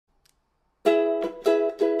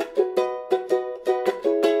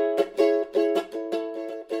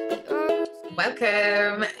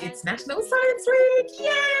welcome. It's National Science Week.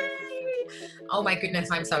 Yay! Oh my goodness,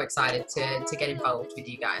 I'm so excited to get involved with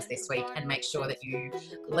you guys this week and make sure that you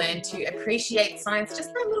learn to appreciate science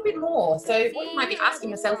just a little bit more. So what you might be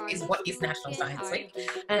asking yourself is, what is National Science Week?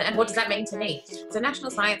 And what does that mean to me? So National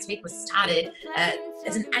Science Week was started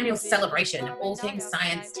as an annual celebration of all things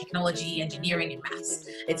science, technology, engineering and maths.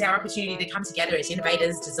 It's our opportunity to come together as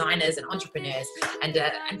innovators, designers and entrepreneurs and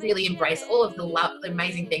really embrace all of the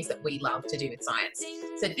amazing things that we love to do with science.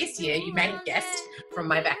 So this year, you may have guessed from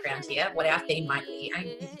my background here what our theme might be. And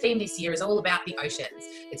the theme this year is all about the oceans.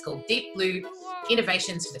 It's called Deep Blue: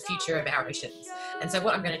 Innovations for the Future of Our Oceans. And so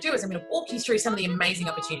what I'm going to do is I'm going to walk you through some of the amazing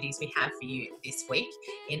opportunities we have for you this week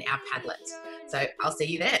in our Padlet. So I'll see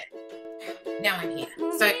you there. Now I'm here.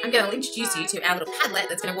 So I'm going to introduce you to our little Padlet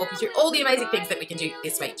that's going to walk you through all the amazing things that we can do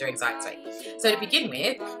this week during Science Week. So to begin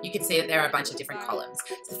with, you can see that there are a bunch of different columns.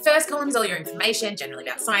 So the first column is all your information, generally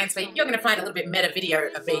about Science Week. You're going to find a little bit meta video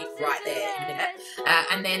of me right there in a minute.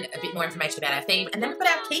 And then a bit more information about our theme. And then we've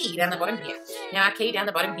got our key down the bottom here. Now our key down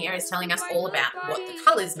the bottom here is telling us all about what the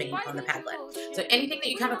colours mean on the Padlet. So anything that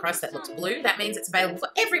you come across that looks blue, that means it's available for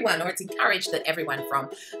everyone, or it's encouraged that everyone from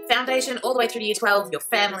foundation all the way through to year 12, your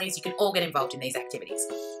families, you can all get involved in these activities.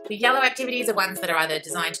 The yellow activities are ones that are either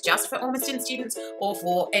designed just for Ormiston students or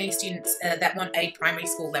for any students that want a primary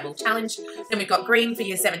school level challenge. Then we've got green for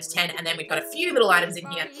year 7 to 10, and then we've got a few little items in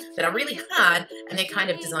here that are really hard and they're kind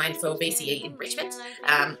of designed for VCE enrichment,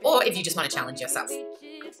 or if you just want to challenge yourself.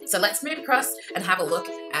 So let's move across and have a look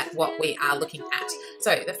at what we are looking at.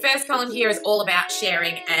 So the first column here is all about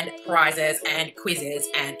sharing and prizes and quizzes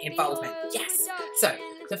and involvement. Yes. So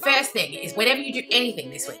the first thing is, whenever you do anything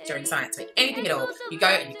this week during Science Week, anything at all, you go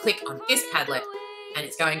and you click on this Padlet and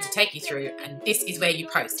it's going to take you through, and this is where you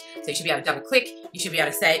post. So you should be able to double click, you should be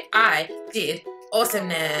able to say, I did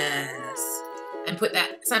awesomeness. And put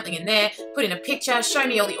that something in there, put in a picture, show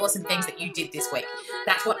me all the awesome things that you did this week.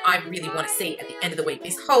 That's what I really want to see at the end of the week.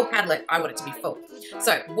 This whole Padlet, I want it to be full.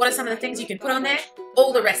 So what are some of the things you can put on there?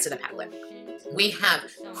 All the rest of the Padlet. We have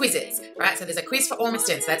quizzes, right? So there's a quiz for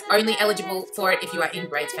Ormiston, so that's only eligible for it if you are in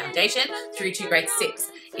grades foundation through to grade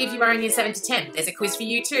 6. If you are in year 7 to 10, there's a quiz for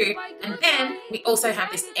you too. And then we also have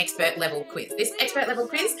this expert level quiz. This expert level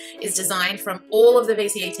quiz is designed from all of the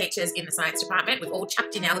VCE teachers in the science department. We've all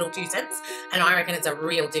chucked in our little 2 cents, and I reckon it's a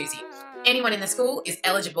real doozy. Anyone in the school is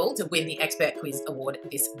eligible to win the Expert Quiz Award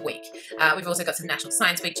this week. We've also got some National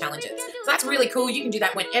Science Week challenges. So that's really cool. You can do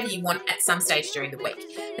that whenever you want at some stage during the week.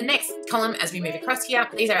 The next column, as we move across here,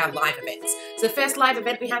 these are our live events. So the first live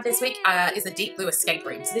event we have this week is the Deep Blue Escape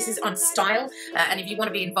Room. So this is on Style, and if you want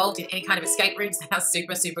to be involved in any kind of escape rooms, they are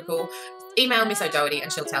super, super cool. Email Miss O'Doherty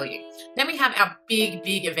and she'll tell you. Then we have our big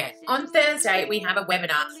event. On Thursday, we have a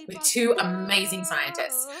webinar with 2 amazing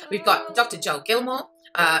scientists. We've got Dr. Joel Gilmore.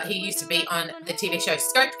 He used to be on the TV show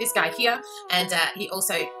Scope, this guy here, and he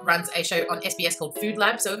also runs a show on SBS called Food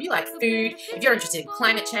Lab. So if you like food, if you're interested in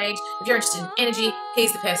climate change, if you're interested in energy,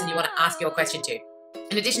 he's the person you want to ask your question to.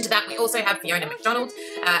 In addition to that, we also have Fiona McDonald,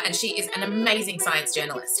 and she is an amazing science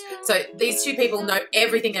journalist. So these 2 people know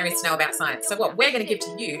everything there is to know about science. So what we're going to give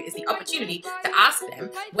to you is the opportunity to ask them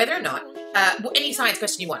whether or not any science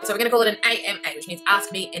question you want. So we're going to call it an AMA, which means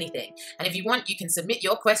Ask Me Anything. And if you want, you can submit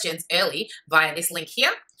your questions early via this link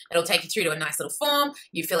here. It'll take you through to a nice little form.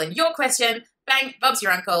 You fill in your question, bang, Bob's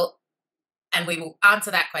your uncle, and we will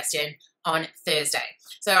answer that question on Thursday.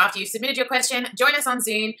 So after you've submitted your question, join us on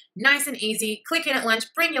Zoom, nice and easy, click in at lunch,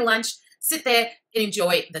 bring your lunch, sit there and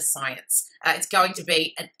enjoy the science. It's going to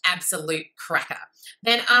be an absolute cracker.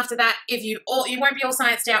 Then after that, you won't be all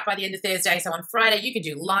scienced out by the end of Thursday, so on Friday you can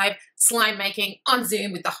do live slime making on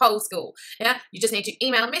Zoom with the whole school. Yeah, you just need to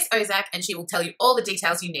email Miss Ozak and she will tell you all the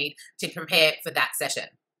details you need to prepare for that session.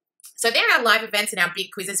 So there are our live events and our big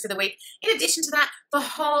quizzes for the week. In addition to that, the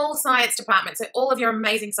whole science department, so all of your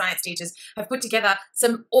amazing science teachers have put together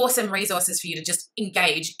some awesome resources for you to just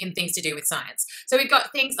engage in things to do with science. So we've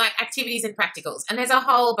got things like activities and practicals, and there's a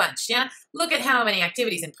whole bunch, yeah? Look at how many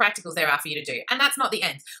activities and practicals there are for you to do. And that's not the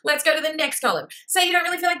end. Let's go to the next column. Say you don't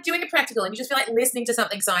really feel like doing a practical and you just feel like listening to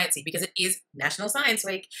something sciencey because it is National Science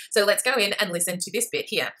Week. So let's go in and listen to this bit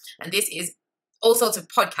here. And this is all sorts of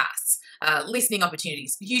podcasts, listening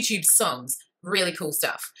opportunities, YouTube songs, really cool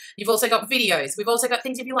stuff. You've also got videos. We've also got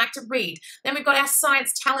things if you like to read. Then we've got our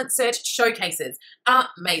science talent search showcases.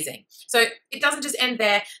 Amazing. So it doesn't just end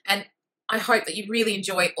there, and I hope that you really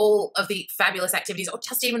enjoy all of the fabulous activities, or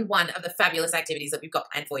just even one of the fabulous activities that we've got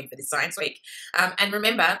planned for you for this Science Week. And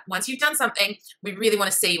remember, once you've done something, we really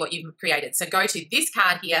want to see what you've created. So go to this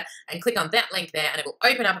card here and click on that link there, and it will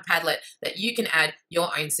open up a Padlet that you can add your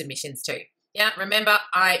own submissions to. Yeah, remember,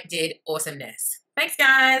 I did awesomeness. Thanks,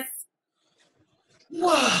 guys.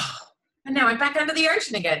 Whoa. And now I'm back under the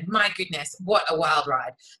ocean again. My goodness, what a wild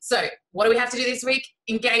ride. So what do we have to do this week?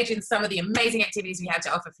 Engage in some of the amazing activities we have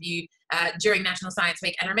to offer for you during National Science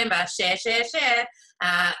Week. And remember, share, share, share.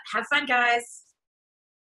 Have fun, guys.